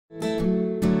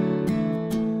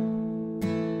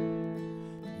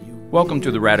Welcome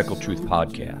to the Radical Truth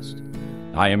Podcast.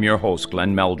 I am your host,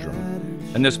 Glenn Meldrum,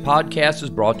 and this podcast is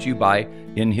brought to you by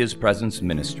In His Presence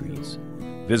Ministries.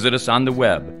 Visit us on the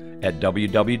web at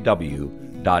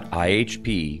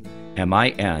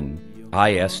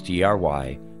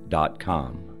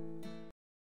www.ihpministry.com.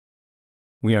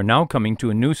 We are now coming to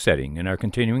a new setting in our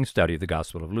continuing study of the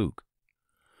Gospel of Luke.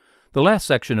 The last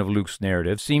section of Luke's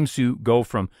narrative seems to go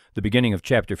from the beginning of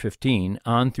chapter 15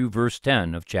 on through verse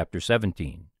 10 of chapter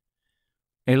 17.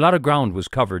 A lot of ground was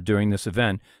covered during this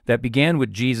event that began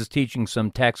with Jesus teaching some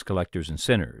tax collectors and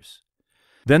sinners.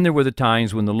 Then there were the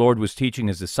times when the Lord was teaching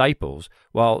his disciples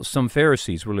while some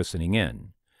Pharisees were listening in.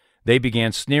 They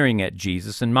began sneering at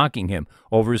Jesus and mocking him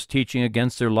over his teaching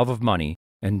against their love of money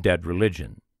and dead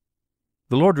religion.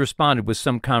 The Lord responded with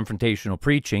some confrontational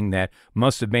preaching that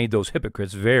must have made those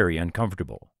hypocrites very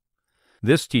uncomfortable.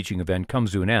 This teaching event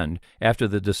comes to an end after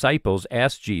the disciples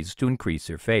asked Jesus to increase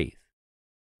their faith.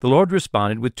 The Lord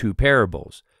responded with two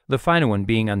parables, the final one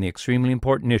being on the extremely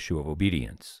important issue of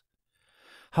obedience.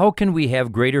 How can we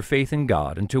have greater faith in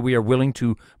God until we are willing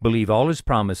to believe all his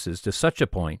promises to such a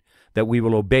point that we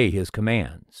will obey his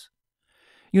commands?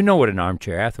 You know what an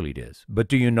armchair athlete is, but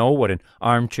do you know what an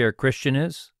armchair Christian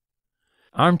is?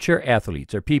 Armchair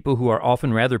athletes are people who are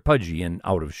often rather pudgy and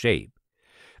out of shape.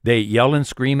 They yell and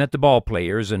scream at the ball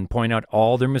players and point out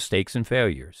all their mistakes and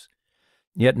failures.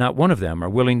 Yet not one of them are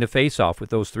willing to face off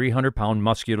with those 300-pound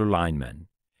muscular linemen.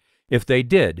 If they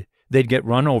did, they'd get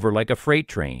run over like a freight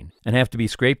train and have to be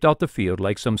scraped out the field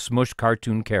like some smushed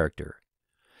cartoon character.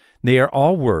 They are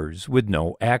all words with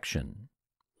no action.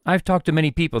 I've talked to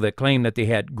many people that claim that they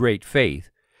had great faith,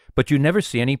 but you never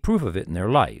see any proof of it in their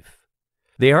life.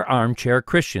 They are armchair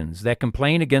Christians that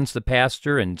complain against the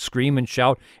pastor and scream and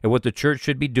shout at what the church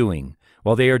should be doing,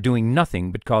 while they are doing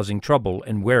nothing but causing trouble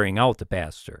and wearing out the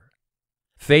pastor.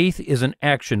 Faith is an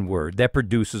action word that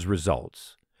produces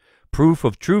results. Proof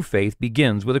of true faith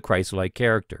begins with a Christ-like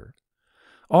character.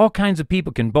 All kinds of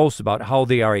people can boast about how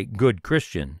they are a good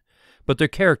Christian, but their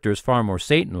character is far more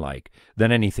Satan-like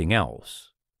than anything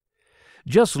else.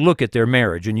 Just look at their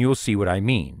marriage and you'll see what I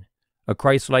mean. A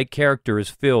Christ-like character is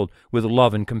filled with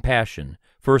love and compassion,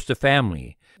 first to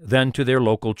family, then to their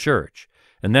local church,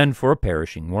 and then for a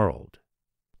perishing world.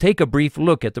 Take a brief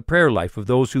look at the prayer life of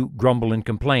those who grumble and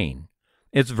complain.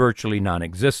 It's virtually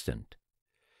non-existent.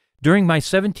 During my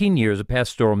 17 years of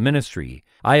pastoral ministry,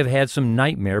 I have had some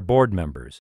nightmare board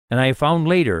members, and I have found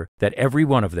later that every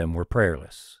one of them were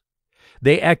prayerless.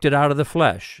 They acted out of the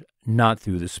flesh, not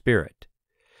through the Spirit.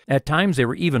 At times they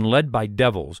were even led by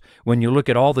devils when you look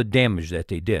at all the damage that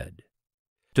they did.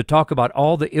 To talk about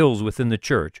all the ills within the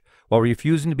church while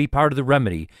refusing to be part of the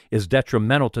remedy is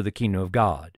detrimental to the kingdom of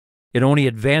God. It only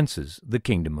advances the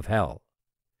kingdom of hell.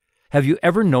 Have you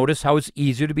ever noticed how it's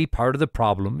easier to be part of the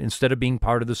problem instead of being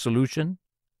part of the solution?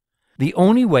 The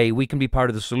only way we can be part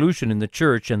of the solution in the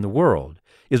church and the world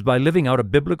is by living out a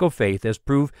biblical faith as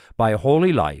proved by a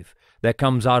holy life that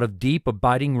comes out of deep,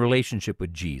 abiding relationship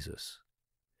with Jesus.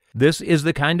 This is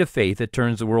the kind of faith that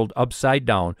turns the world upside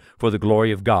down for the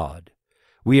glory of God.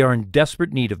 We are in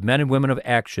desperate need of men and women of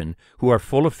action who are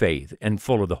full of faith and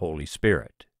full of the Holy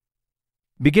Spirit.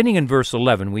 Beginning in verse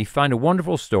 11, we find a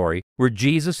wonderful story where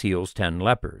Jesus heals 10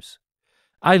 lepers.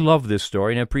 I love this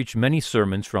story and have preached many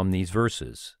sermons from these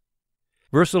verses.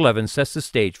 Verse 11 sets the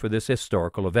stage for this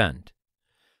historical event.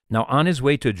 Now on his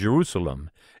way to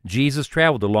Jerusalem, Jesus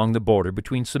traveled along the border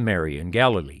between Samaria and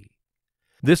Galilee.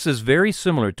 This is very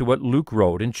similar to what Luke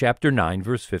wrote in chapter 9,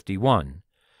 verse 51.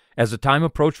 As the time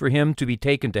approached for him to be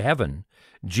taken to heaven,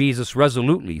 Jesus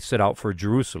resolutely set out for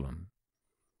Jerusalem.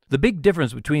 The big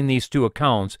difference between these two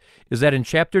accounts is that in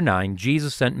chapter 9,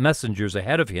 Jesus sent messengers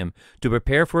ahead of him to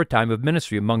prepare for a time of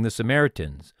ministry among the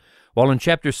Samaritans, while in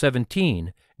chapter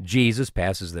 17, Jesus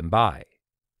passes them by.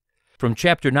 From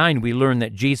chapter 9, we learn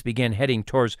that Jesus began heading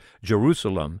towards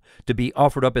Jerusalem to be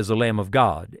offered up as the Lamb of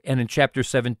God, and in chapter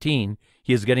 17,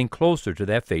 he is getting closer to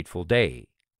that fateful day.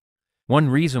 One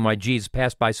reason why Jesus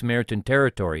passed by Samaritan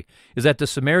territory is that the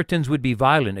Samaritans would be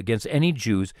violent against any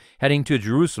Jews heading to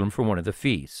Jerusalem for one of the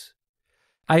feasts.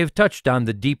 I have touched on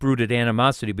the deep-rooted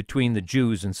animosity between the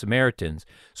Jews and Samaritans,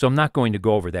 so I'm not going to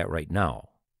go over that right now.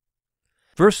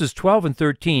 Verses 12 and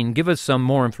 13 give us some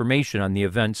more information on the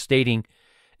event, stating,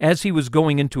 "As he was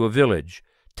going into a village,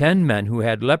 10 men who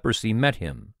had leprosy met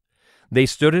him. They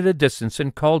stood at a distance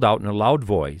and called out in a loud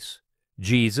voice,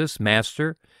 'Jesus,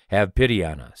 Master, have pity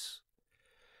on us.'"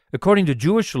 According to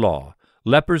Jewish law,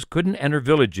 lepers couldn't enter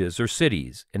villages or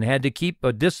cities and had to keep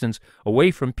a distance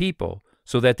away from people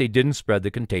so that they didn't spread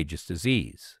the contagious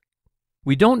disease.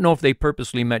 We don't know if they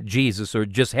purposely met Jesus or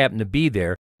just happened to be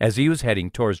there as he was heading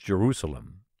towards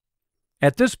Jerusalem.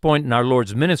 At this point in our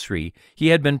Lord's ministry, he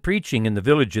had been preaching in the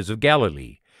villages of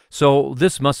Galilee, so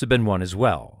this must have been one as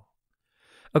well.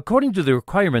 According to the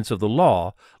requirements of the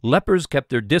law, lepers kept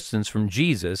their distance from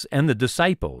Jesus and the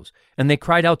disciples, and they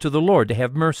cried out to the Lord to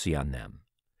have mercy on them.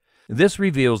 This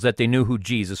reveals that they knew who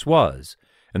Jesus was,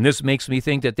 and this makes me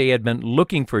think that they had been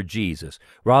looking for Jesus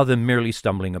rather than merely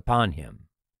stumbling upon him.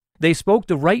 They spoke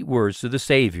the right words to the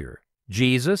Savior: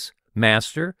 Jesus,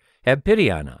 Master, have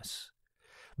pity on us.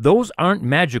 Those aren't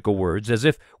magical words, as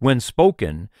if, when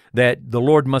spoken, that the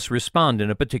Lord must respond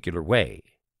in a particular way.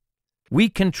 We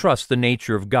can trust the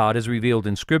nature of God as revealed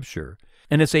in Scripture,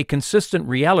 and it's a consistent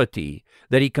reality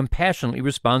that he compassionately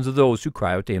responds to those who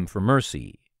cry out to him for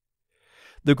mercy.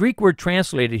 The Greek word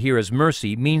translated here as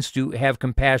mercy means to have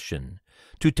compassion,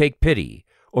 to take pity,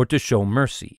 or to show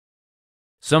mercy.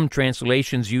 Some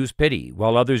translations use pity,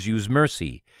 while others use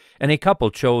mercy, and a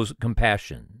couple chose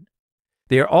compassion.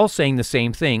 They are all saying the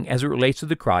same thing as it relates to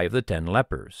the cry of the 10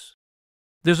 lepers.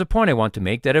 There's a point I want to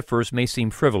make that at first may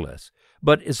seem frivolous,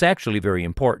 but is actually very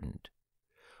important.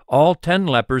 All 10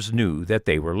 lepers knew that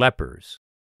they were lepers.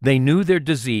 They knew their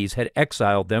disease had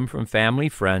exiled them from family,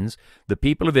 friends, the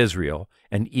people of Israel,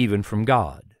 and even from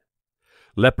God.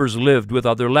 Lepers lived with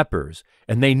other lepers,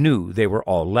 and they knew they were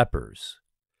all lepers.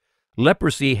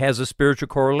 Leprosy has a spiritual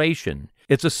correlation.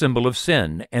 It's a symbol of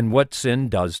sin and what sin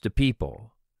does to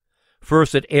people.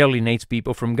 First, it alienates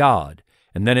people from God,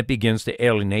 and then it begins to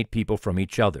alienate people from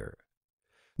each other.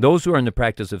 Those who are in the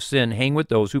practice of sin hang with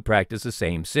those who practice the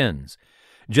same sins,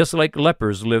 just like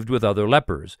lepers lived with other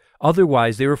lepers.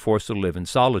 Otherwise, they were forced to live in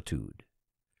solitude.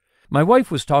 My wife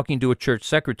was talking to a church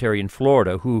secretary in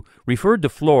Florida who referred to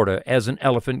Florida as an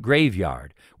elephant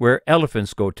graveyard, where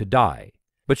elephants go to die.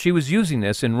 But she was using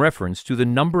this in reference to the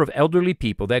number of elderly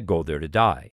people that go there to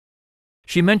die.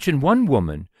 She mentioned one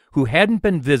woman who hadn't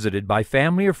been visited by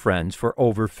family or friends for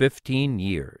over 15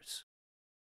 years.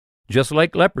 Just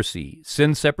like leprosy,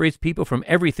 sin separates people from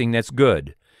everything that's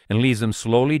good and leaves them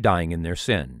slowly dying in their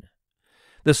sin.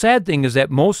 The sad thing is that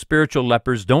most spiritual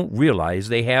lepers don't realize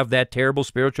they have that terrible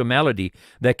spiritual malady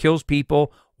that kills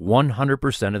people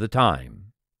 100% of the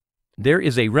time. There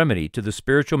is a remedy to the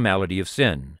spiritual malady of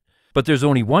sin, but there's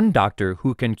only one doctor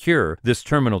who can cure this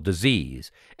terminal disease,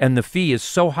 and the fee is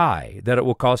so high that it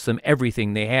will cost them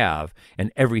everything they have and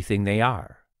everything they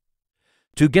are.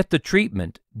 To get the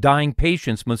treatment, dying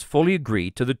patients must fully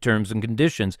agree to the terms and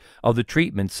conditions of the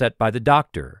treatment set by the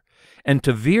doctor, and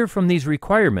to veer from these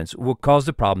requirements will cause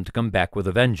the problem to come back with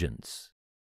a vengeance.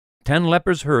 10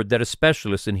 lepers heard that a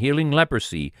specialist in healing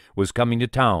leprosy was coming to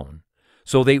town,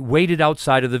 so they waited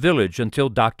outside of the village until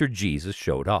Dr. Jesus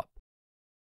showed up.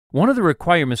 One of the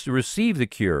requirements to receive the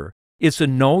cure is to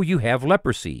know you have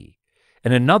leprosy,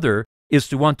 and another is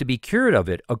to want to be cured of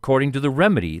it according to the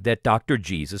remedy that Dr.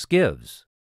 Jesus gives.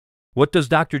 What does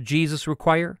Dr. Jesus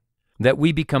require? That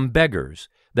we become beggars,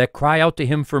 that cry out to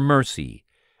him for mercy,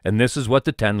 and this is what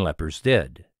the 10 lepers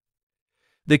did.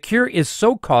 The cure is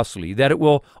so costly that it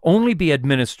will only be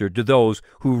administered to those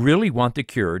who really want the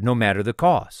cure no matter the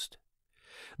cost.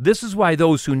 This is why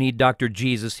those who need Dr.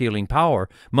 Jesus' healing power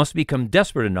must become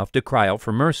desperate enough to cry out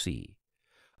for mercy.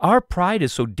 Our pride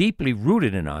is so deeply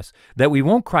rooted in us that we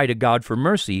won't cry to God for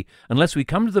mercy unless we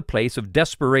come to the place of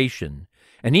desperation,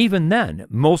 and even then,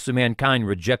 most of mankind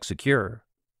rejects the cure.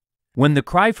 When the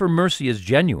cry for mercy is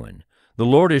genuine, the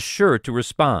Lord is sure to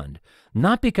respond,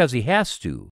 not because he has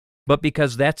to, but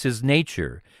because that's his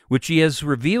nature, which he has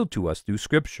revealed to us through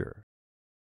Scripture.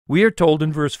 We are told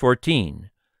in verse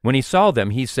 14, when he saw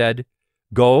them, he said,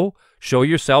 "Go, show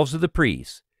yourselves to the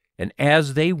priests." And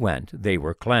as they went, they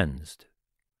were cleansed.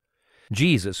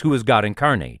 Jesus, who is God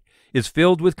incarnate, is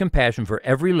filled with compassion for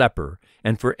every leper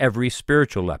and for every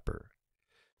spiritual leper.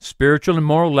 Spiritual and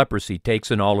moral leprosy takes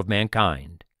in all of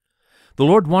mankind. The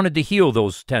Lord wanted to heal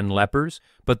those 10 lepers,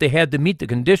 but they had to meet the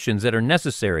conditions that are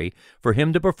necessary for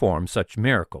him to perform such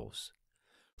miracles.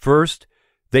 First,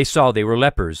 they saw they were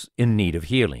lepers in need of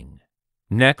healing.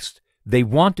 Next, they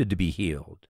wanted to be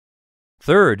healed.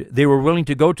 Third, they were willing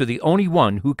to go to the only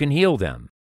one who can heal them.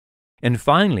 And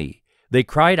finally, they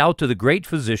cried out to the great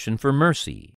physician for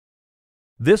mercy.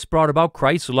 This brought about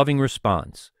Christ's loving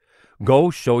response: "Go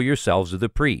show yourselves to the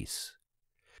priests."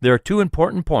 There are 2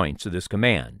 important points to this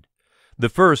command. The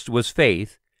first was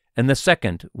faith, and the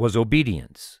second was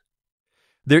obedience.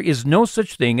 There is no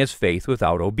such thing as faith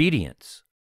without obedience.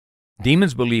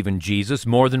 Demons believe in Jesus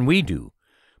more than we do,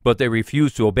 but they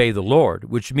refuse to obey the Lord,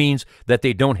 which means that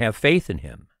they don't have faith in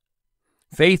him.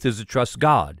 Faith is to trust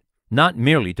God, not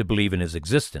merely to believe in his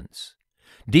existence.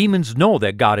 Demons know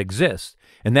that God exists,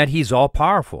 and that He's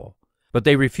all-powerful, but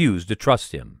they refuse to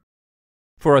trust Him.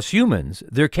 For us humans,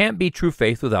 there can't be true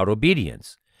faith without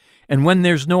obedience, and when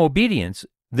there's no obedience,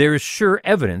 there is sure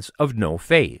evidence of no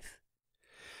faith.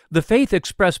 The faith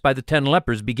expressed by the 10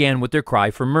 lepers began with their cry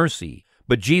for mercy,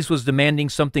 but Jesus was demanding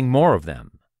something more of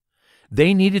them.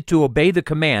 They needed to obey the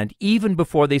command even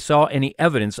before they saw any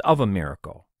evidence of a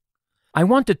miracle. I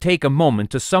want to take a moment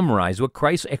to summarize what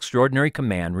Christ's extraordinary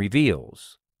command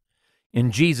reveals.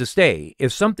 In Jesus' day,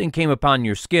 if something came upon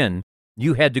your skin,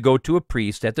 you had to go to a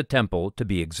priest at the temple to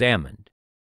be examined.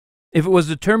 If it was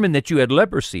determined that you had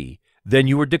leprosy, then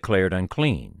you were declared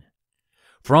unclean.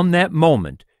 From that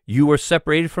moment, you were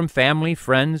separated from family,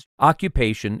 friends,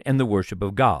 occupation, and the worship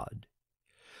of God.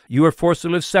 You were forced to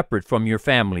live separate from your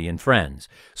family and friends,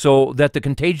 so that the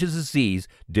contagious disease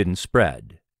didn't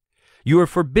spread. You were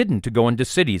forbidden to go into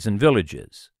cities and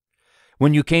villages.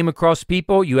 When you came across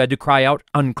people, you had to cry out,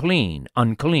 "Unclean,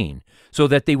 unclean," so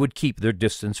that they would keep their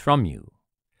distance from you.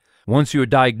 Once you were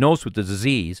diagnosed with the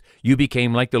disease, you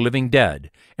became like the living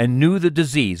dead and knew the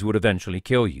disease would eventually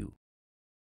kill you.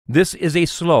 This is a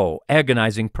slow,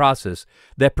 agonizing process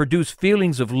that produced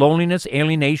feelings of loneliness,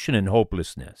 alienation, and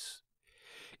hopelessness.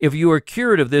 If you are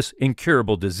cured of this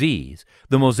incurable disease,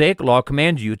 the Mosaic law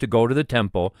commands you to go to the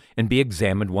temple and be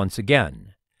examined once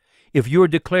again. If you are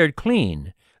declared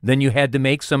clean, then you had to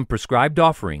make some prescribed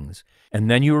offerings, and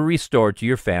then you were restored to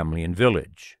your family and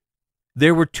village.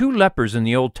 There were 2 lepers in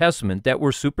the Old Testament that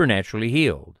were supernaturally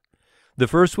healed. The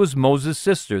first was Moses'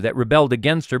 sister that rebelled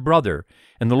against her brother,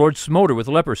 and the Lord smote her with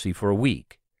leprosy for a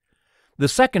week. The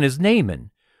second is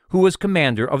Naaman, who was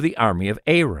commander of the army of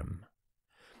Aram.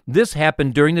 This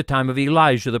happened during the time of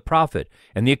Elijah the prophet,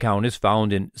 and the account is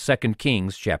found in 2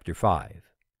 Kings chapter 5.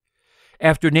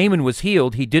 After Naaman was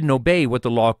healed, he didn't obey what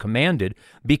the law commanded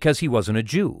because he wasn't a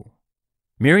Jew.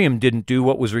 Miriam didn't do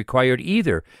what was required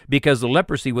either because the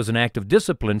leprosy was an act of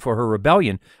discipline for her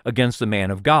rebellion against the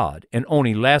man of God and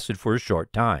only lasted for a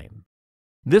short time.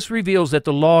 This reveals that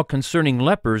the law concerning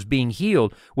lepers being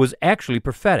healed was actually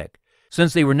prophetic,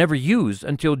 since they were never used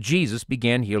until Jesus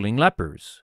began healing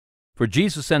lepers. For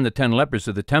Jesus to send the 10 lepers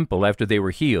to the temple after they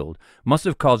were healed must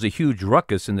have caused a huge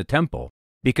ruckus in the temple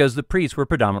because the priests were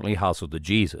predominantly hostile to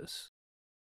Jesus.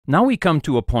 Now we come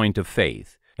to a point of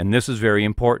faith, and this is very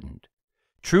important.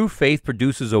 True faith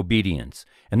produces obedience,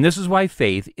 and this is why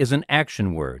faith is an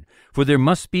action word, for there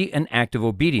must be an act of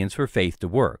obedience for faith to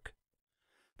work.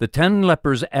 The 10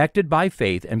 lepers acted by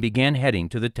faith and began heading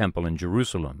to the temple in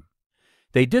Jerusalem.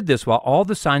 They did this while all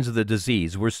the signs of the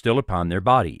disease were still upon their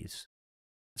bodies.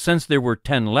 Since there were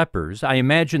 10 lepers, I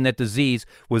imagine that disease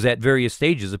was at various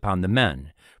stages upon the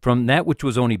men, from that which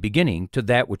was only beginning to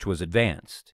that which was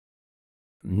advanced.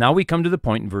 Now we come to the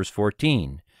point in verse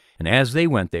 14, and as they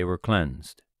went they were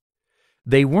cleansed.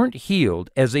 They weren't healed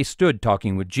as they stood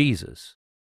talking with Jesus.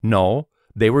 No,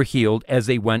 they were healed as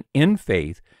they went in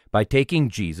faith by taking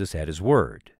Jesus at His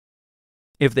word.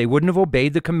 If they wouldn't have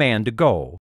obeyed the command to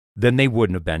go, then they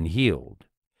wouldn't have been healed.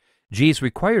 Jesus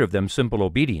required of them simple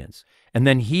obedience, and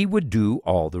then He would do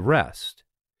all the rest.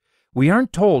 We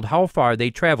aren't told how far they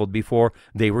traveled before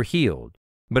they were healed,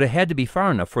 but it had to be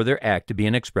far enough for their act to be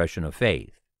an expression of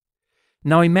faith.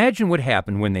 Now imagine what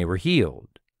happened when they were healed.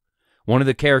 One of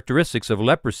the characteristics of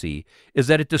leprosy is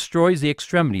that it destroys the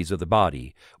extremities of the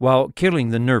body while killing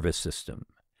the nervous system.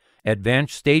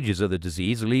 Advanced stages of the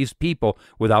disease leaves people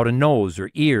without a nose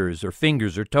or ears or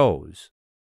fingers or toes.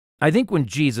 I think when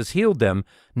Jesus healed them,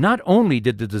 not only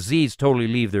did the disease totally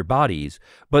leave their bodies,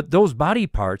 but those body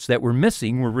parts that were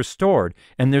missing were restored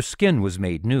and their skin was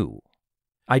made new.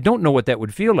 I don't know what that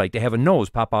would feel like to have a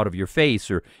nose pop out of your face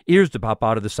or ears to pop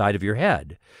out of the side of your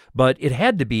head, but it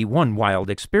had to be one wild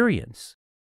experience.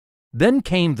 Then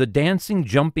came the dancing,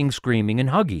 jumping, screaming, and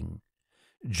hugging.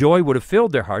 Joy would have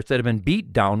filled their hearts that had been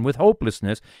beat down with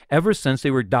hopelessness ever since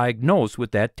they were diagnosed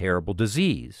with that terrible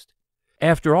disease.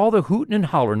 After all the hootin' and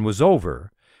hollerin' was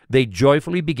over, they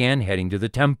joyfully began heading to the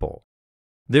temple.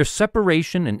 Their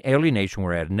separation and alienation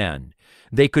were at an end.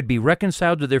 They could be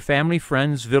reconciled to their family,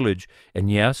 friends, village,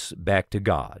 and yes, back to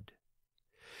God.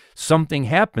 Something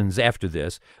happens after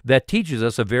this that teaches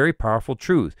us a very powerful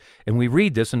truth, and we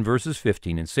read this in verses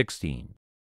 15 and 16.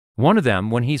 One of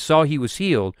them, when he saw he was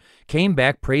healed, came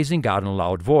back praising God in a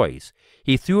loud voice.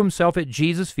 He threw himself at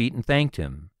Jesus' feet and thanked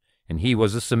Him, and he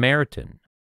was a Samaritan.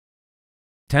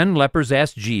 10 lepers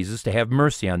asked Jesus to have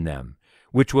mercy on them,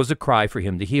 which was a cry for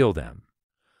Him to heal them.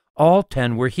 All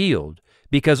 10 were healed,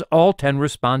 because all 10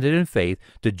 responded in faith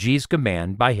to Jesus'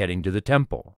 command by heading to the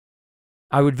temple.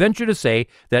 I would venture to say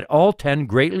that all 10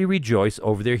 greatly rejoiced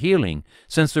over their healing,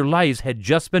 since their lives had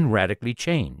just been radically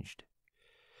changed.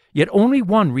 Yet only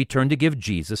one returned to give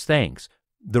Jesus thanks,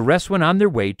 The rest went on their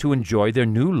way to enjoy their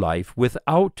new life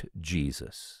without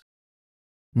Jesus.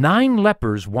 9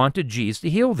 lepers wanted Jesus to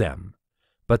heal them,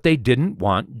 but they didn't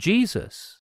want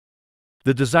Jesus.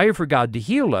 The desire for God to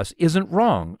heal us isn't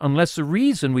wrong unless the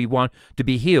reason we want to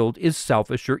be healed is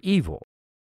selfish or evil.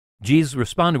 Jesus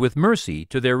responded with mercy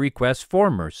to their request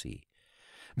for mercy.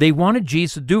 They wanted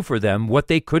Jesus to do for them what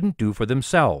they couldn't do for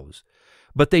themselves,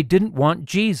 but they didn't want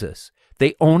Jesus.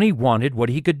 They only wanted what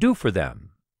he could do for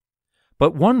them.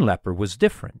 But one leper was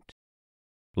different.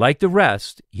 Like the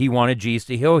rest, he wanted Jesus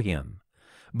to heal him,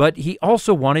 but he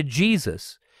also wanted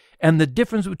Jesus. And the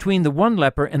difference between the one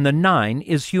leper and the 9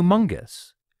 is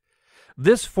humongous.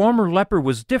 This former leper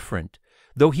was different.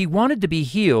 Though he wanted to be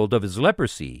healed of his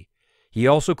leprosy, he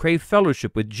also craved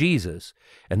fellowship with Jesus,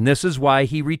 and this is why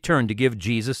he returned to give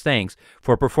Jesus thanks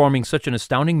for performing such an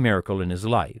astounding miracle in his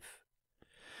life.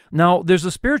 Now, there's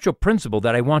a spiritual principle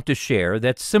that I want to share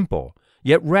that's simple,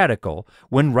 yet radical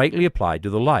when rightly applied to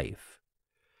the life.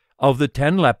 Of the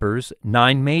 10 lepers,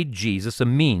 9 made Jesus a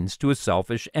means to a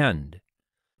selfish end.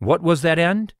 What was that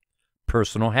end?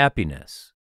 Personal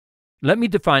happiness. Let me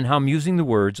define how I'm using the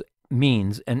words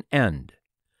means and end.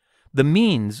 The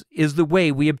means is the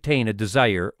way we obtain a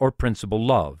desire or principal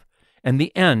love, and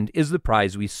the end is the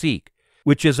prize we seek,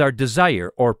 which is our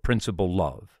desire or principal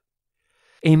love.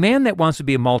 A man that wants to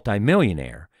be a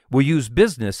multimillionaire will use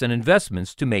business and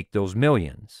investments to make those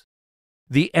millions.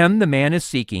 The end the man is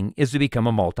seeking is to become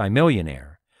a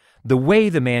multimillionaire. The way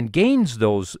the man gains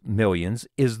those millions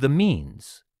is the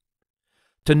means.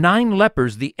 To 9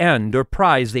 lepers, the end or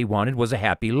prize they wanted was a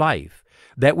happy life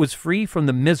that was free from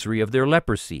the misery of their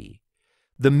leprosy.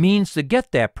 The means to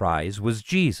get that prize was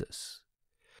Jesus.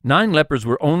 9 lepers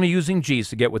were only using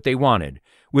Jesus to get what they wanted,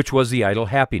 which was the idle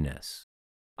happiness.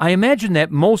 I imagine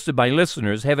that most of my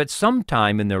listeners have at some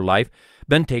time in their life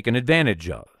been taken advantage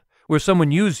of, where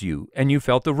someone used you and you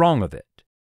felt the wrong of it.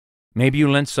 Maybe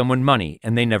you lent someone money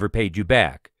and they never paid you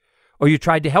back, or you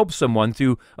tried to help someone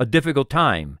through a difficult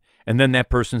time and then that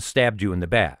person stabbed you in the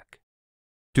back.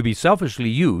 To be selfishly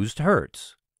used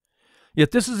hurts.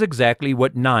 Yet this is exactly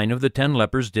what 9 of the 10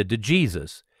 lepers did to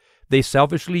Jesus. They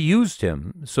selfishly used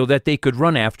him so that they could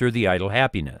run after the idle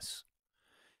happiness.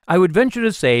 I would venture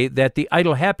to say that the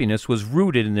idle happiness was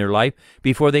rooted in their life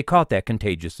before they caught that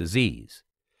contagious disease.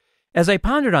 As I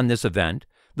pondered on this event,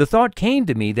 the thought came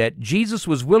to me that Jesus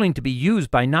was willing to be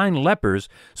used by 9 lepers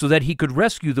so that he could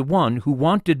rescue the one who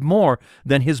wanted more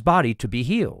than his body to be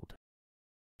healed.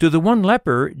 To the one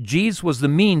leper, Jesus was the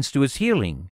means to his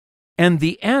healing, and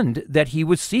the end that he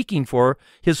was seeking for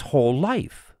his whole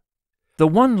life. The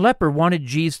one leper wanted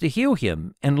Jesus to heal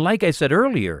him, and like I said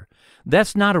earlier,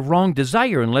 that's not a wrong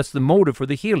desire unless the motive for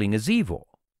the healing is evil.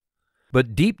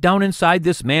 But deep down inside,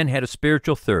 this man had a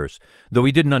spiritual thirst, though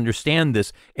he didn't understand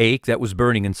this ache that was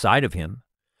burning inside of him.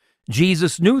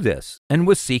 Jesus knew this and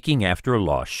was seeking after a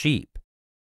lost sheep.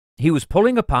 He was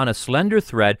pulling upon a slender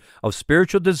thread of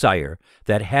spiritual desire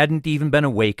that hadn't even been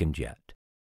awakened yet.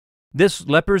 This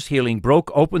leper's healing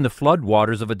broke open the flood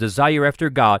waters of a desire after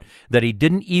God that he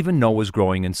didn't even know was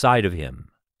growing inside of him.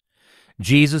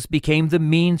 Jesus became the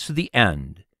means to the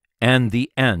end, and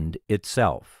the end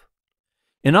itself.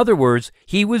 In other words,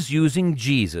 he was using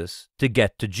Jesus to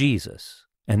get to Jesus,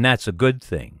 and that's a good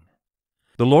thing.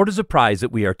 The Lord is a prize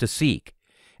that we are to seek,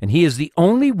 and he is the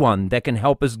only one that can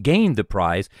help us gain the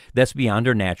prize that's beyond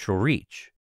our natural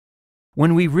reach.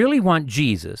 When we really want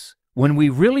Jesus, when we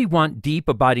really want deep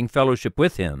abiding fellowship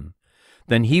with him,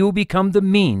 then he will become the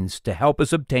means to help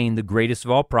us obtain the greatest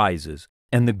of all prizes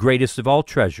and the greatest of all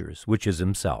treasures, which is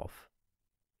himself.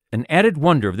 An added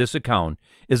wonder of this account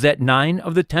is that 9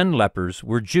 of the 10 lepers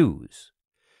were Jews.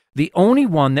 The only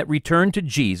one that returned to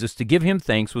Jesus to give him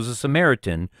thanks was a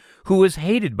Samaritan who was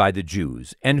hated by the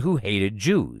Jews and who hated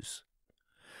Jews.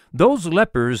 Those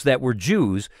lepers that were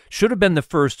Jews should have been the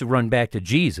first to run back to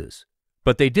Jesus,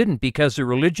 but they didn't because their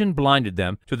religion blinded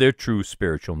them to their true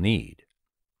spiritual need.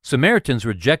 Samaritans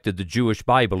rejected the Jewish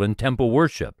Bible and temple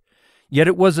worship, yet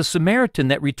it was a Samaritan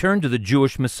that returned to the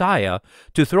Jewish Messiah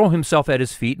to throw himself at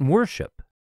his feet and worship.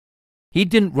 He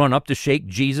didn't run up to shake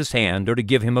Jesus' hand or to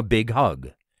give him a big hug.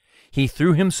 He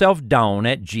threw himself down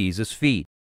at Jesus' feet,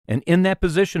 and in that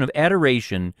position of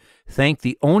adoration, thanked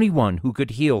the only one who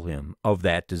could heal him of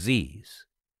that disease.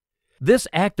 This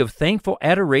act of thankful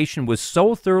adoration was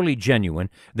so thoroughly genuine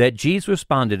that Jesus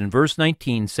responded in verse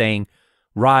 19 saying,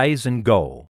 "Rise and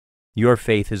go. Your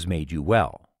faith has made you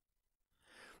well."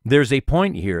 There's a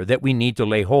point here that we need to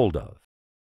lay hold of.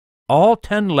 All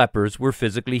 10 lepers were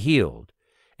physically healed,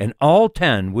 and all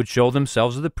 10 would show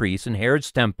themselves to the priests in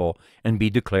Herod's temple and be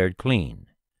declared clean.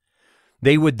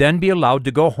 They would then be allowed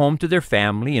to go home to their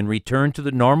family and return to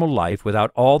the normal life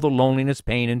without all the loneliness,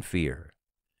 pain, and fear.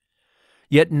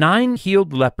 Yet 9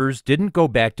 healed lepers didn't go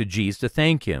back to Jesus to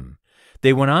thank him.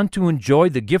 They went on to enjoy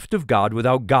the gift of God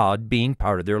without God being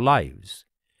part of their lives.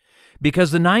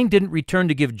 Because the 9 didn't return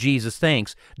to give Jesus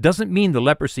thanks doesn't mean the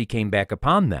leprosy came back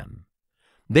upon them.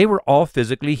 They were all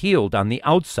physically healed on the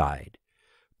outside,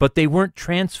 but they weren't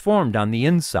transformed on the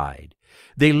inside.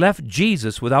 They left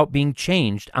Jesus without being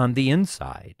changed on the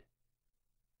inside.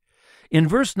 In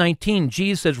verse 19,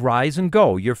 Jesus says, "Rise and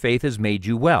go, your faith has made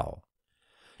you well."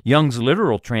 Young's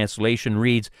literal translation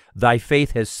reads, "Thy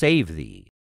faith has saved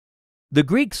thee." The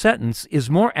Greek sentence is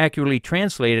more accurately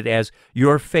translated as,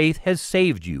 "Your faith has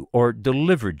saved you," or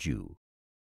delivered you.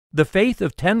 The faith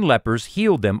of 10 lepers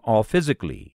healed them all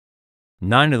physically.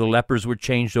 9 of the lepers were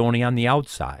changed only on the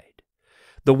outside.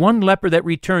 The 1 leper that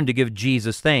returned to give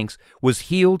Jesus thanks was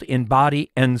healed in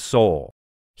body and soul.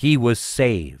 He was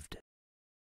saved.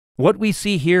 What we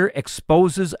see here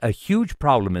exposes a huge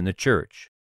problem in the church.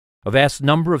 A vast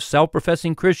number of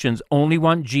self-professing Christians only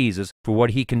want Jesus for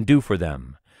what he can do for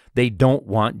them. They don't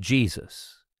want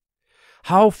Jesus.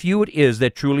 How few it is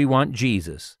that truly want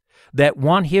Jesus, that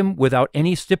want him without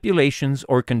any stipulations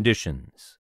or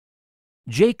conditions.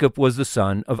 Jacob was the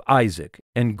son of Isaac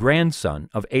and grandson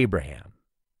of Abraham.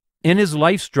 In his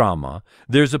life's drama,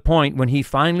 there's a point when he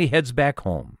finally heads back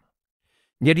home.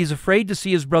 Yet he's afraid to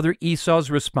see his brother Esau's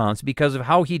response because of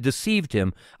how he deceived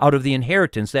him out of the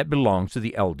inheritance that belongs to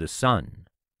the eldest son.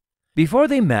 Before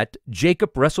they met,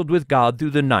 Jacob wrestled with God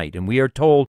through the night, and we are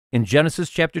told in Genesis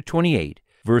chapter 28,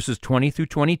 verses 20 through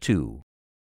 22,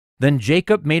 "Then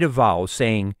Jacob made a vow,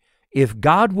 saying, If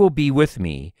God will be with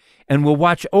me, and will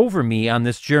watch over me on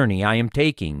this journey I am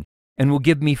taking, and will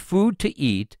give me food to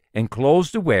eat and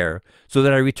clothes to wear, so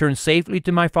that I return safely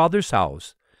to my father's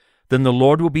house, then the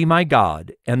Lord will be my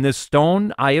God, and this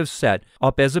stone I have set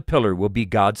up as a pillar will be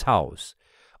God's house.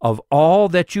 Of all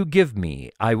that you give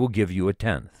me, I will give you a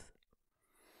tenth."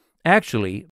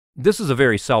 Actually, this is a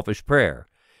very selfish prayer.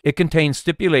 It contains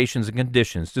stipulations and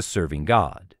conditions to serving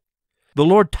God. The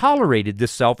Lord tolerated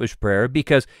this selfish prayer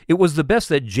because it was the best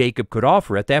that Jacob could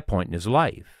offer at that point in his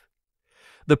life.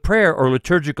 The prayer or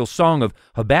liturgical song of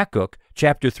Habakkuk,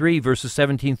 chapter 3, verses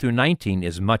 17 through 19,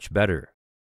 is much better.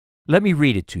 Let me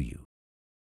read it to you.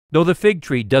 "Though the fig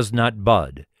tree does not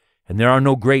bud, and there are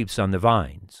no grapes on the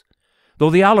vines, though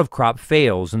the olive crop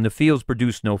fails and the fields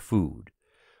produce no food,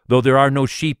 though there are no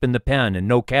sheep in the pen and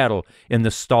no cattle in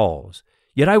the stalls,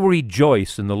 yet I will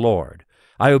rejoice in the Lord.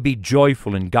 I will be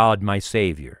joyful in God my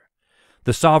Savior.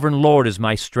 The sovereign Lord is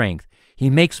my strength. He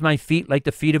makes my feet like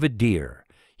the feet of a deer.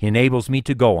 He enables me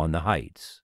to go on the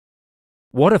heights."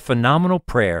 What a phenomenal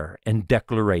prayer and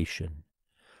declaration.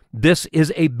 This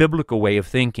is a biblical way of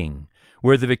thinking,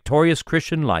 where the victorious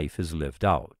Christian life is lived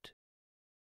out.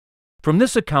 From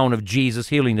this account of Jesus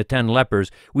healing the 10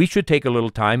 lepers, we should take a little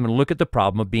time and look at the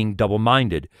problem of being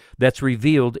double-minded that's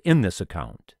revealed in this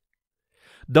account.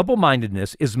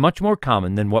 Double-mindedness is much more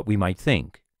common than what we might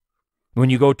think. When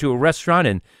you go to a restaurant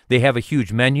and they have a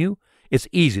huge menu, it's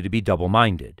easy to be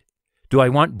double-minded. Do I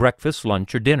want breakfast,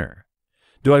 lunch, or dinner?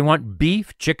 Do I want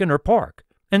beef, chicken, or pork?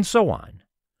 And so on.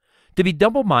 To be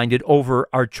double-minded over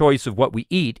our choice of what we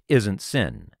eat isn't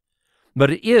sin.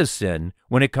 But it is sin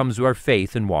when it comes to our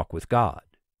faith and walk with God.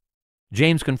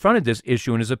 James confronted this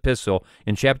issue in his epistle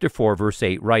in chapter 4, verse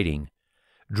 8, writing,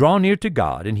 "Draw near to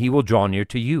God, and he will draw near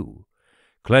to you.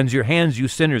 Cleanse your hands, you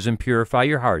sinners, and purify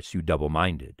your hearts, you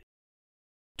double-minded."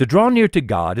 To draw near to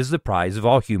God is the prize of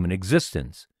all human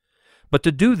existence. But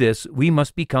to do this, we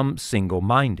must become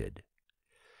single-minded.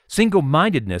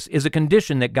 Single-mindedness is a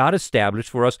condition that God established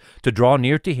for us to draw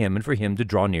near to him and for him to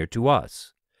draw near to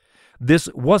us. This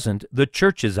wasn't the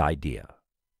church's idea.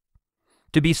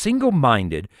 To be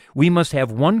single-minded, we must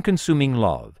have one consuming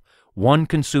love, one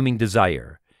consuming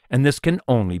desire, and this can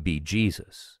only be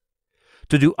Jesus.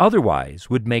 To do otherwise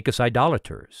would make us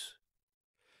idolaters.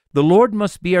 The Lord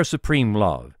must be our supreme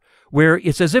love, where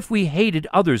it's as if we hated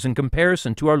others in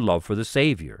comparison to our love for the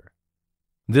Savior.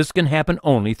 This can happen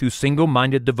only through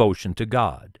single-minded devotion to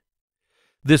God.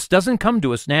 This doesn't come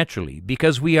to us naturally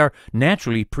because we are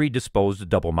naturally predisposed to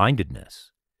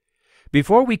double-mindedness.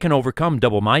 Before we can overcome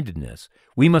double-mindedness,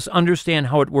 we must understand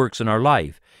how it works in our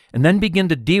life and then begin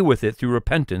to deal with it through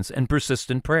repentance and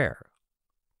persistent prayer.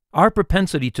 Our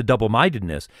propensity to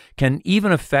double-mindedness can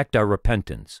even affect our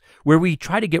repentance, where we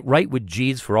try to get right with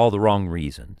Jesus for all the wrong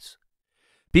reasons.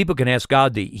 People can ask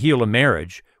God to heal a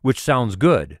marriage, which sounds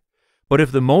good, but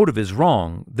if the motive is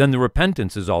wrong, then the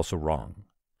repentance is also wrong.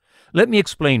 Let me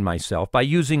explain myself by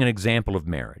using an example of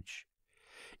marriage.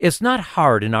 It's not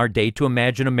hard in our day to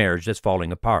imagine a marriage that's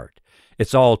falling apart.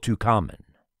 It's all too common.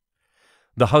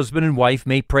 The husband and wife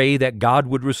may pray that God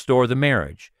would restore the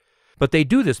marriage, but they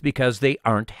do this because they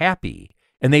aren't happy,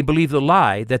 and they believe the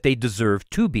lie that they deserve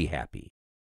to be happy.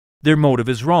 Their motive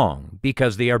is wrong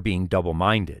because they are being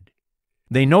double-minded.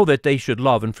 They know that they should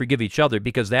love and forgive each other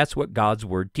because that's what God's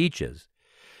Word teaches.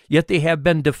 Yet they have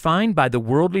been defined by the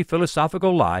worldly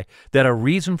philosophical lie that a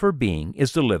reason for being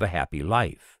is to live a happy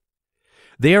life.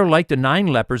 They are like the 9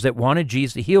 lepers that wanted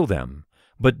Jesus to heal them,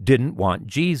 but didn't want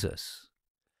Jesus.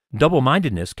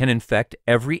 Double-mindedness can infect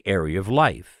every area of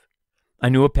life. I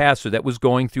knew a pastor that was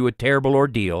going through a terrible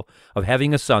ordeal of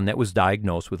having a son that was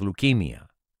diagnosed with leukemia.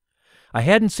 I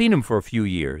hadn't seen him for a few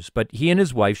years, but he and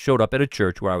his wife showed up at a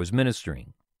church where I was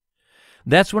ministering.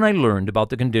 That's when I learned about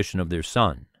the condition of their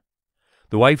son.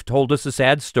 The wife told us a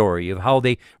sad story of how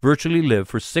they virtually lived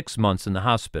for 6 months in the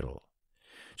hospital.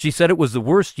 She said it was the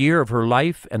worst year of her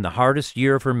life and the hardest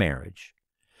year of her marriage.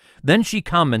 Then she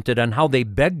commented on how they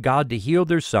begged God to heal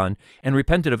their son and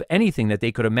repented of anything that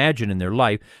they could imagine in their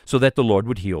life so that the Lord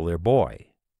would heal their boy.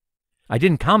 I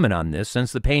didn't comment on this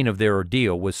since the pain of their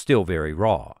ordeal was still very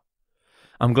raw.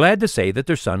 I'm glad to say that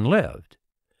their son lived.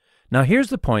 Now here's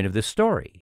the point of this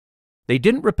story. They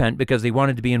didn't repent because they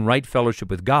wanted to be in right fellowship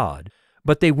with God,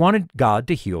 but they wanted God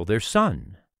to heal their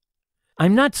son.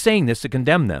 I'm not saying this to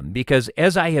condemn them, because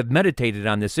as I have meditated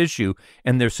on this issue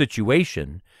and their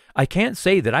situation, I can't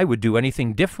say that I would do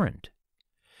anything different.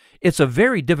 It's a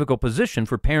very difficult position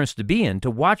for parents to be in,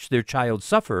 to watch their child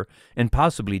suffer and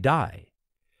possibly die.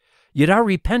 Yet our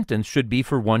repentance should be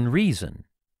for one reason.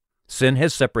 Sin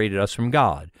has separated us from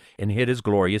God and hid His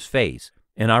glorious face,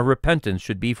 and our repentance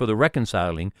should be for the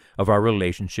reconciling of our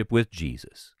relationship with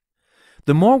Jesus.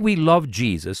 The more we love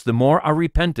Jesus, the more our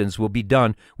repentance will be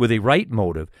done with a right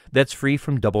motive that's free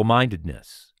from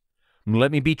double-mindedness.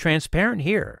 Let me be transparent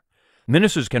here.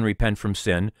 Ministers can repent from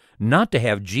sin not to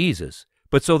have Jesus,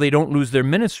 but so they don't lose their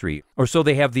ministry or so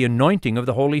they have the anointing of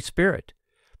the Holy Spirit.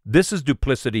 This is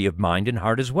duplicity of mind and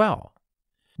heart as well.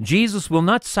 Jesus will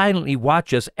not silently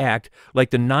watch us act like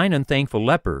the 9 unthankful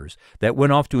lepers that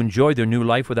went off to enjoy their new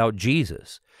life without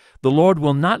Jesus. The Lord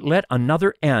will not let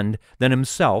another end than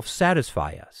Himself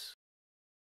satisfy us.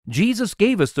 Jesus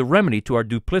gave us the remedy to our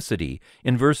duplicity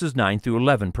in verses 9 through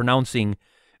 11, pronouncing,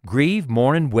 "Grieve,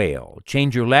 mourn, and wail.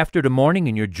 Change your laughter to mourning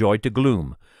and your joy to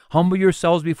gloom. Humble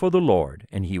yourselves before the Lord,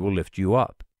 and He will lift you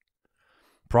up."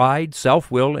 Pride,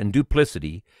 self-will, and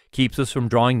duplicity keeps us from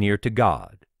drawing near to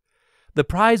God. The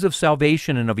prize of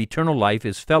salvation and of eternal life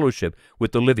is fellowship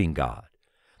with the living God.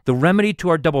 The remedy to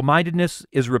our double-mindedness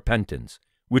is repentance,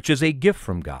 which is a gift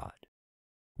from God.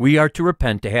 We are to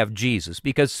repent to have Jesus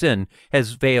because sin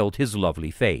has veiled His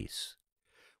lovely face.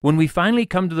 When we finally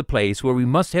come to the place where we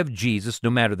must have Jesus no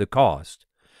matter the cost,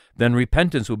 then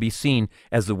repentance will be seen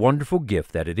as the wonderful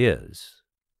gift that it is.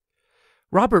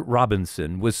 Robert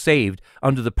Robinson was saved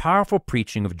under the powerful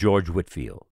preaching of George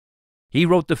Whitefield. He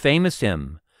wrote the famous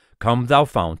hymn, "Come thou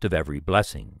fount of every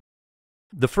blessing."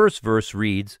 The first verse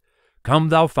reads, "Come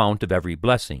thou fount of every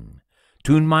blessing,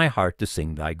 tune my heart to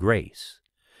sing thy grace.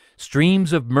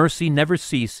 Streams of mercy never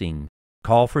ceasing,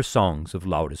 call for songs of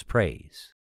loudest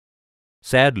praise."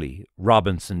 Sadly,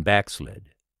 Robinson backslid.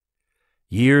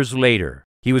 Years later,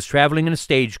 he was traveling in a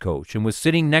stagecoach and was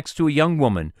sitting next to a young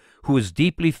woman who was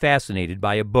deeply fascinated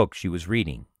by a book she was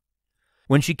reading.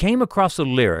 When she came across a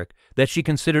lyric that she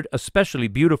considered especially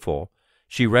beautiful,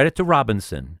 she read it to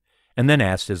Robinson and then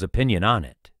asked his opinion on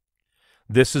it.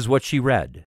 This is what she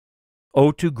read.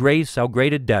 "Oh, to grace how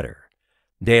great a debtor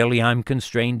daily I'm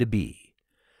constrained to be.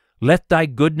 Let thy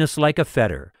goodness like a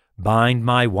fetter bind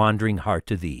my wandering heart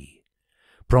to thee.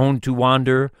 Prone to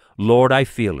wander, Lord, I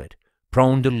feel it,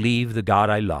 prone to leave the God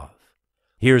I love.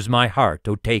 Here's my heart,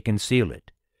 oh, take and seal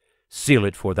it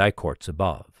for thy courts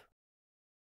above."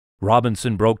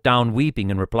 Robinson broke down weeping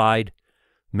and replied,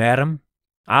 "Madam,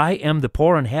 I am the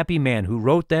poor unhappy man who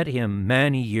wrote that hymn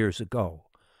many years ago,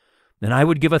 and I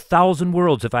would give 1,000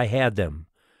 worlds if I had them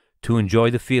to enjoy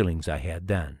the feelings I had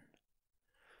then."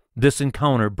 This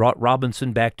encounter brought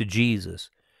Robinson back to Jesus,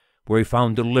 where he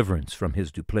found deliverance from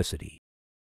his duplicity.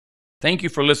 Thank you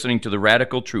for listening to The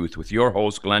Radical Truth with your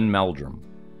host, Glenn Meldrum.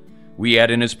 We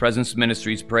at In His Presence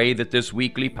Ministries pray that this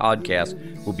weekly podcast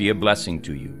will be a blessing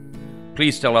to you.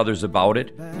 Please tell others about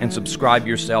it and subscribe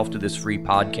yourself to this free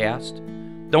podcast.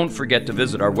 Don't forget to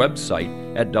visit our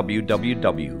website at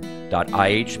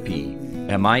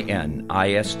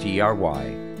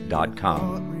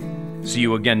www.ihpministry.com. See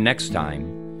you again next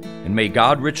time, and may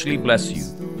God richly bless you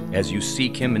as you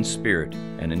seek Him in spirit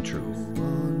and in truth.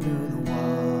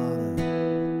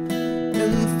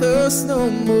 And thirst no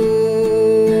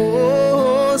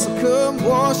more, so come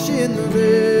wash in the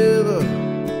river.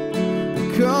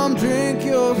 Come drink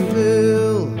your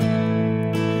fill.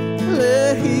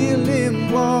 Let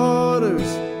healing walk.